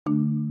I'll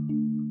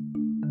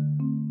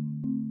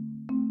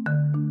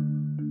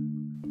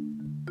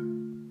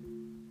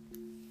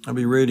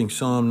be reading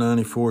Psalm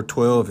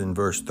 94:12 in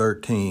verse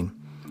 13.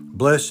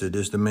 Blessed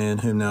is the man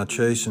whom thou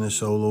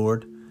chastenest, O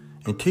Lord,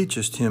 and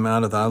teachest him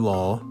out of thy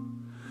law,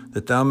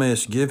 that thou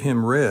mayest give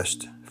him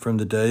rest from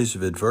the days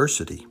of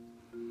adversity,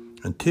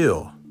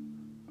 until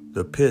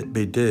the pit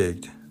be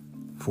digged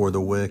for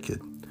the wicked.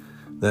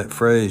 That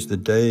phrase, the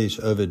days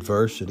of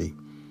adversity.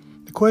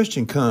 The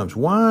question comes,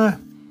 why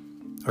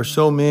are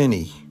so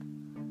many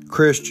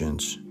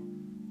Christians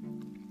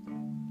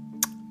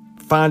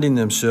finding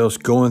themselves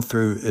going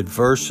through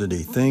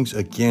adversity, things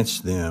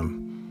against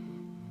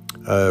them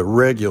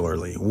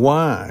regularly?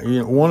 Why?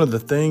 One of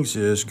the things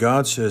is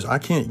God says, I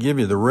can't give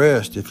you the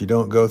rest if you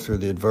don't go through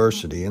the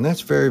adversity. And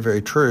that's very,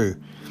 very true.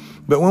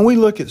 But when we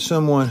look at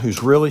someone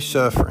who's really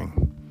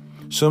suffering,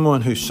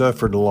 someone who's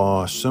suffered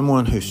loss,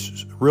 someone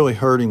who's really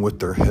hurting with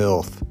their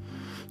health,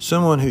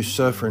 someone who's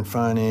suffering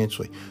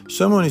financially,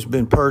 someone who's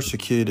been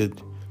persecuted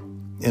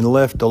and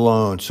left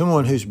alone,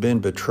 someone who's been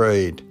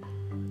betrayed,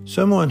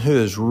 someone who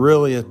is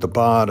really at the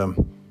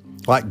bottom,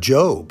 like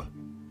Job.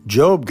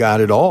 Job got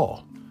it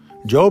all.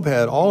 Job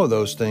had all of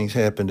those things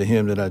happen to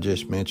him that I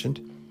just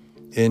mentioned,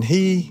 and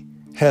he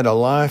had a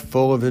life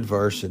full of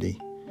adversity.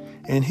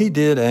 And he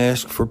did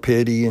ask for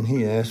pity, and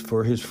he asked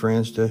for his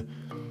friends to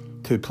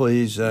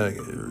please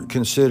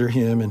consider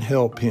him and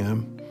help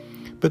him.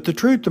 But the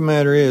truth of the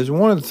matter is,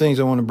 one of the things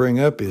I want to bring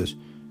up is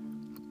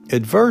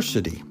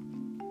adversity.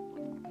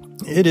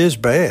 It is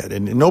bad,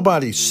 and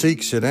nobody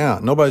seeks it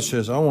out. Nobody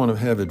says, I want to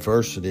have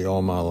adversity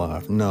all my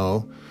life.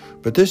 No,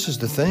 but this is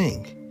the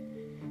thing.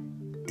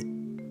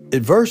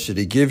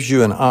 Adversity gives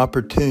you an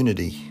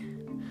opportunity.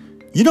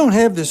 You don't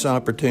have this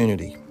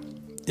opportunity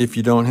if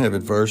you don't have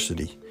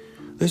adversity.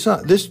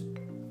 This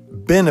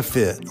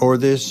benefit or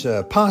this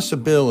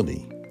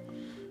possibility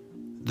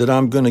that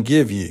I'm going to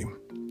give you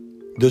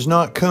does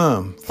not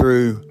come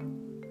through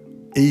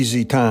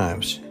easy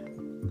times,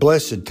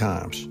 blessed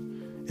times.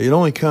 It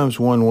only comes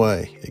one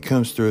way. It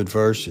comes through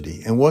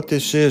adversity. And what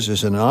this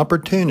is an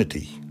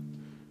opportunity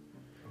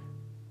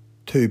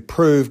to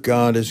prove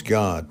God is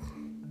God.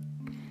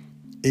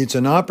 It's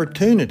an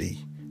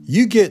opportunity.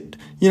 You get,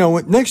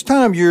 next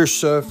time you're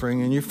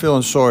suffering and you're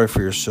feeling sorry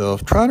for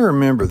yourself, try to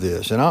remember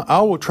this. And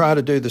I will try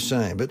to do the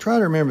same. But try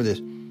to remember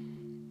this.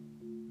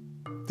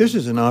 This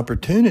is an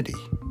opportunity,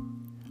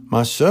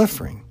 my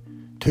suffering,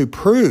 to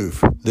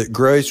prove that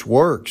grace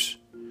works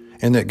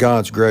and that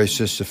God's grace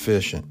is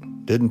sufficient.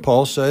 Didn't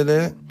Paul say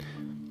that?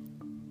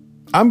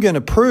 I'm going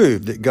to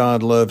prove that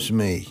God loves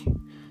me.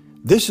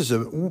 This is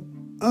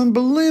an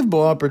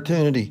unbelievable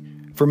opportunity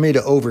for me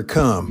to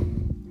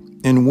overcome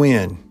and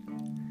win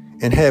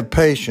and have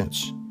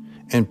patience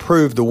and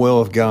prove the will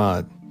of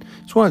God.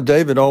 That's why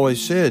David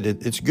always said,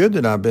 it's good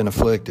that I've been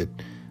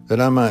afflicted, that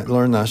I might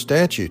learn thy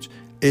statutes.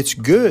 It's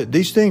good.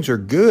 These things are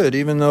good,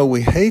 even though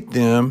we hate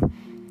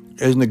them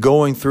as the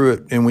going through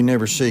it and we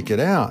never seek it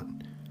out.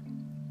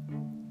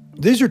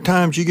 These are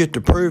times you get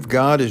to prove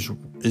God is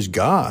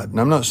God. And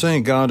I'm not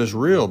saying God is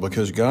real,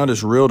 because God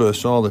is real to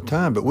us all the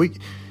time, but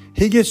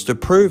He gets to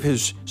prove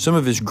some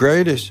of His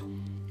greatest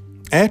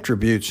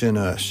attributes in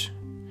us,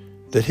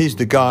 that He's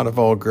the God of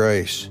all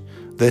grace,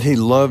 that He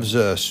loves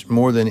us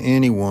more than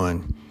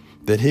anyone,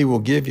 that He will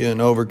give you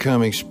an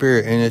overcoming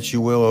spirit, and that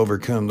you will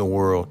overcome the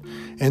world,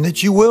 and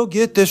that you will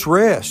get this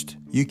rest.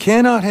 You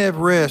cannot have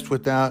rest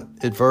without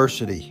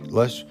adversity,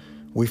 lest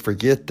we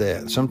forget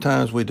that.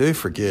 Sometimes we do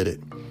forget it.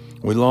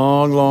 We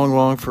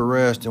long for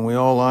rest, and we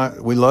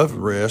love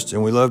rest,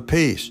 and we love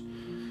peace.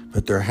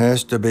 But there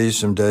has to be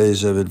some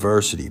days of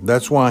adversity.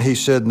 That's why he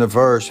said in the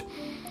verse,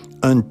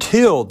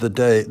 until the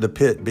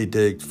pit be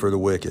digged for the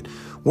wicked.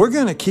 We're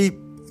going to keep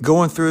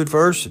going through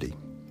adversity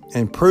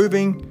and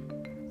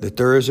proving that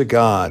there is a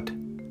God.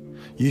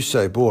 You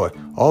say, boy,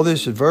 all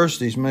this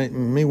adversity is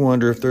making me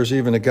wonder if there's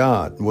even a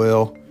God.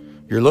 Well,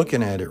 you're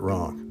looking at it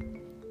wrong.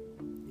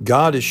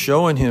 God is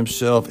showing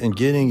Himself and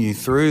getting you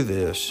through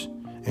this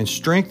and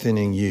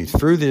strengthening you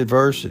through the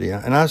adversity.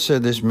 And I've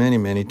said this many,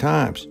 many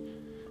times.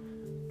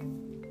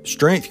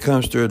 Strength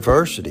comes through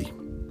adversity,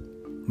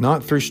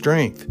 not through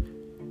strength.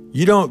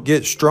 You don't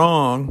get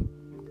strong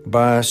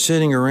by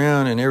sitting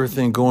around and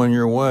everything going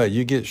your way.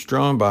 You get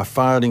strong by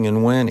fighting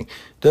and winning.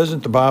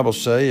 Doesn't the Bible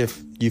say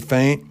if you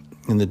faint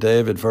in the day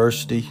of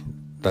adversity,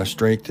 thy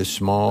strength is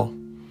small?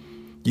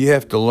 You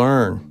have to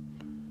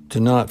learn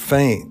to not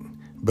faint,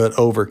 but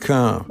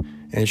overcome.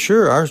 And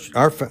sure,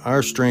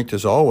 our strength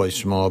is always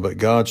small, but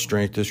God's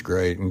strength is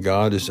great, and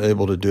God is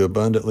able to do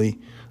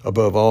abundantly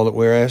above all that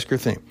we ask or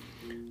think.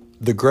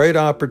 The great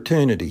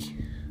opportunity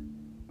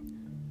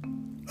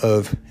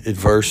of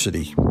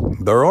adversity.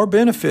 There are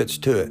benefits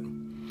to it.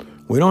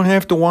 We don't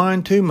have to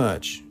whine too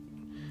much.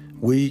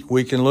 We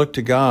can look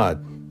to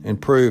God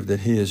and prove that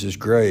He is as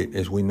great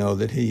as we know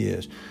that He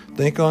is.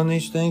 Think on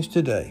these things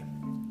today.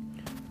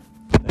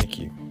 Thank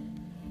you.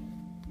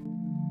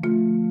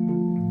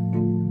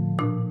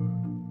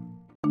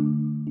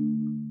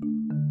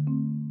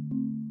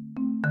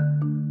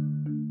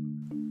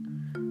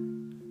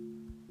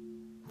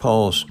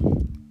 Paul's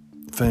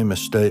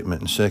famous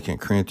statement in 2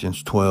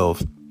 Corinthians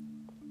 12,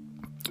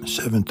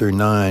 7 through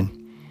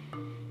 9.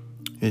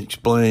 It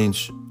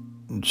explains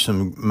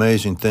some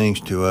amazing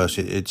things to us.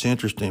 It's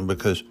interesting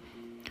because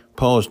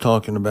Paul is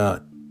talking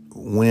about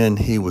when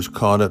he was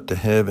caught up to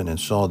heaven and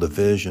saw the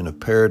vision of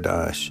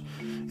paradise.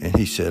 And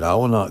he said, I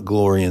will not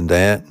glory in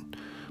that,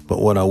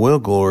 but what I will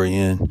glory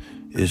in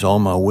is all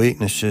my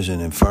weaknesses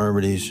and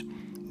infirmities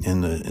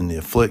and the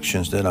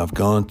afflictions that I've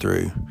gone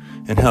through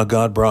and how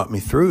God brought me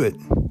through it.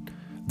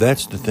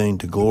 That's the thing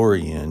to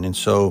glory in. And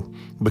so,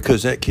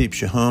 because that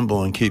keeps you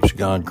humble and keeps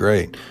God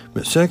great.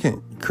 But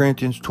 2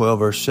 Corinthians 12,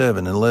 verse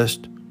 7, unless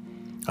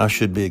I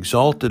should be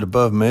exalted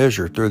above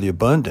measure through the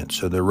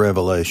abundance of the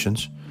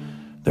revelations,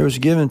 there was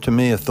given to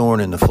me a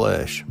thorn in the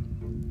flesh,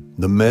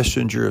 the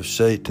messenger of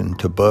Satan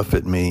to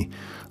buffet me,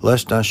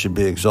 lest I should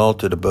be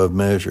exalted above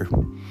measure.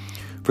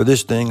 For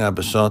this thing I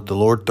besought the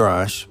Lord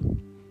thrice,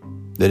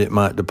 that it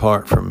might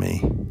depart from me.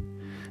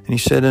 And he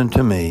said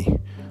unto me,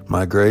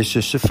 My grace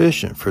is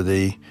sufficient for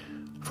thee,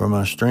 for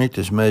my strength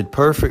is made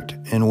perfect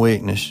in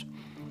weakness.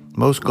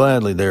 Most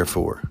gladly,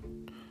 therefore,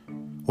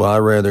 will I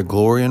rather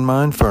glory in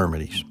my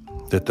infirmities,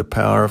 that the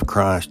power of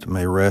Christ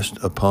may rest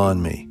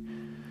upon me.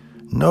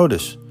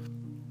 Notice,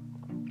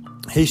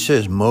 he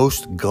says,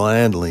 most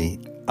gladly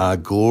I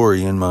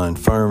glory in my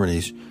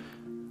infirmities,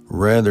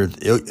 rather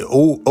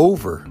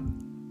over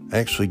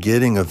actually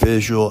getting a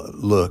visual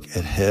look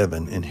at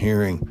heaven and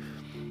hearing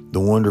the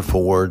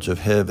wonderful words of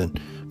heaven,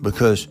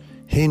 because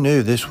he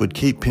knew this would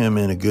keep him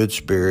in a good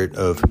spirit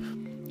of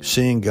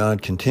seeing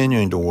God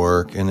continuing to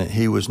work and that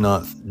he was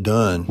not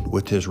done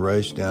with his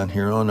race down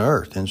here on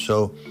earth. And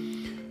so,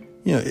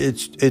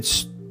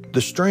 it's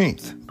the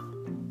strength.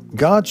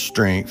 God's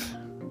strength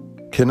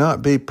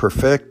cannot be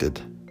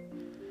perfected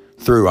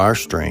through our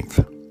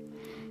strength.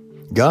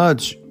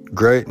 God's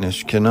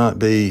greatness cannot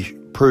be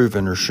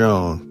proven or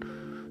shown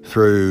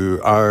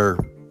through our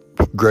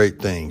great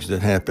things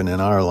that happen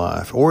in our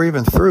life or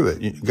even through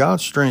it.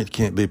 God's strength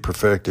can't be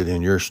perfected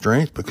in your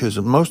strength because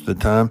most of the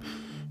time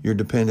you're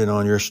dependent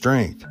on your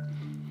strength.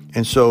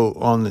 And so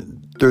on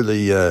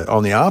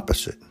the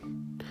opposite,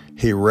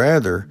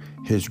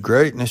 his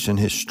greatness and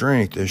his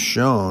strength is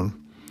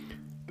shown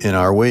in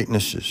our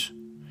weaknesses.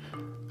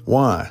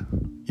 Why?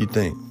 You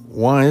think,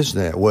 why is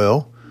that?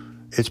 Well,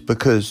 it's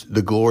because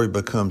the glory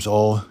becomes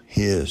all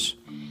his.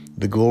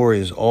 The glory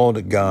is all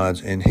to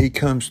God's, and he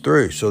comes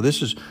through. So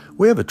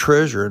we have a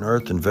treasure in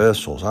earthen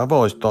vessels. I've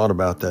always thought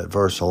about that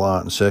verse a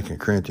lot in 2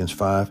 Corinthians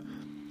 5,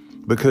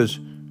 because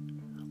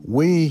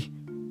we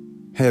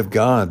have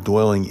God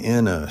dwelling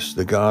in us,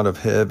 the God of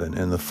heaven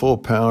and the full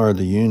power of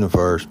the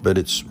universe, but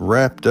it's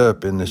wrapped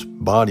up in this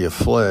body of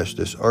flesh,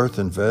 this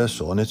earthen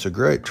vessel, and it's a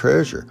great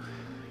treasure.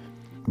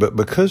 But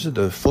because of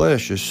the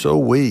flesh is so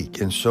weak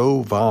and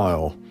so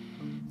vile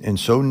and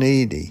so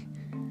needy,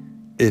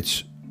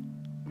 it's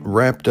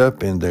wrapped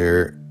up in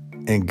there,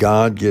 and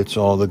God gets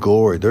all the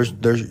glory. There's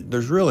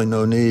really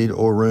no need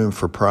or room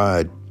for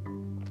pride.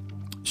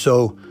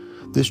 So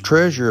this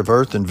treasure of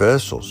earthen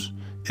vessels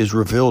is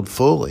revealed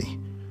fully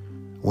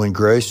when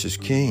grace is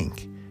king,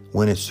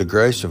 when it's the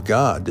grace of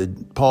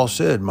God. Paul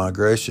said, my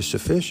grace is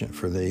sufficient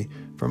for thee,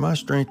 for my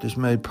strength is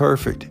made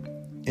perfect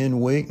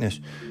in weakness.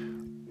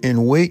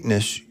 In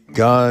weakness,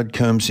 God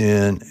comes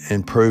in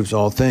and proves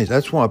all things.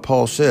 That's why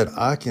Paul said,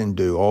 I can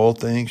do all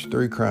things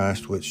through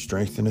Christ, which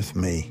strengtheneth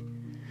me.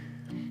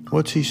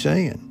 What's he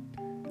saying?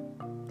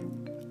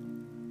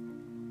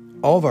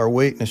 All of our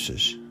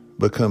weaknesses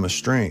become a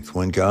strength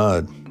when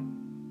God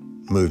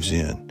moves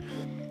in.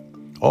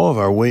 All of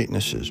our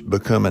weaknesses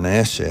become an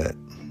asset.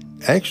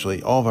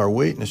 Actually, all of our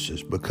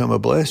weaknesses become a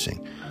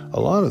blessing. A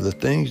lot of the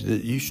things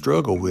that you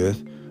struggle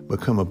with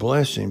become a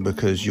blessing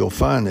because you'll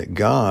find that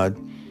God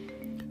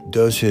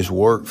does his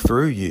work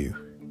through you.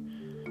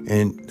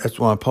 And that's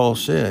why Paul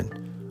said,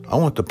 I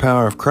want the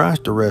power of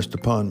Christ to rest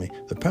upon me.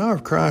 The power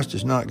of Christ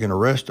is not going to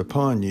rest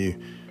upon you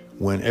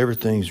when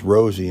everything's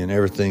rosy and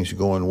everything's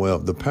going well.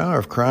 The power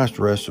of Christ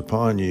rests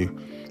upon you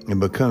and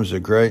becomes a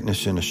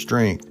greatness and a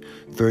strength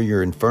through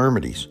your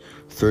infirmities,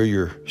 through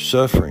your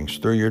sufferings,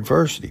 through your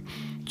adversity.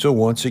 So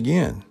once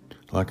again,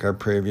 like our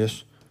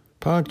previous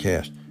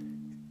podcast,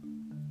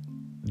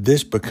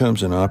 this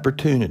becomes an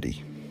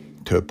opportunity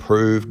to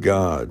prove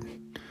God.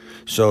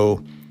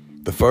 So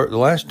the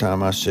last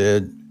time I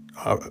said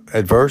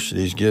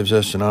adversities gives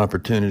us an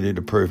opportunity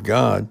to prove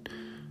God.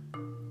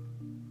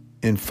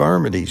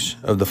 Infirmities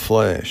of the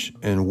flesh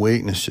and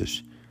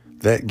weaknesses,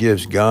 that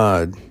gives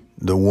God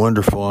the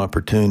wonderful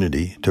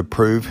opportunity to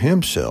prove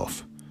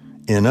himself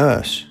in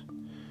us.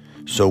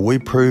 So we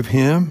prove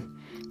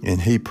him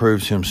and he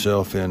proves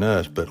himself in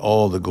us, but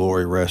all the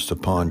glory rests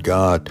upon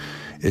God.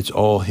 It's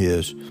all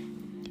his.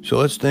 So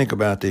let's think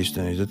about these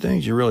things. The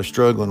things you're really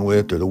struggling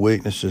with are the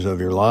weaknesses of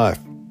your life.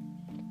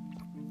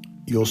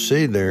 You'll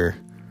see there,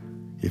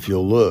 if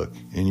you'll look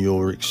and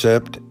you'll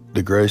accept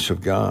the grace of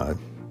God,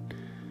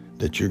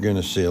 that you're going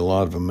to see a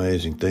lot of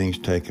amazing things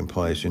taking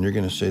place, and you're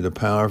going to see the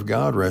power of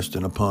God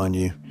resting upon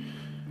you.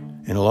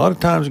 And a lot of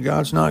times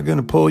God's not going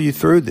to pull you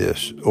through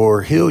this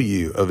or heal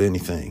you of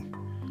anything.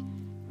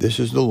 this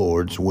is the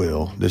Lord's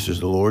will. This is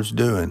the Lord's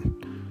doing.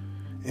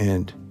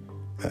 And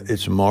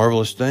it's a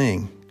marvelous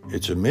thing.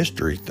 It's a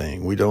mystery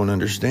thing. We don't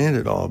understand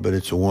it all, but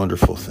it's a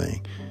wonderful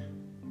thing.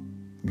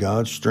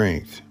 God's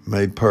strength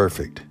made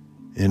perfect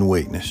in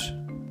weakness.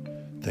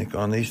 Think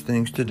on these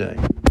things today.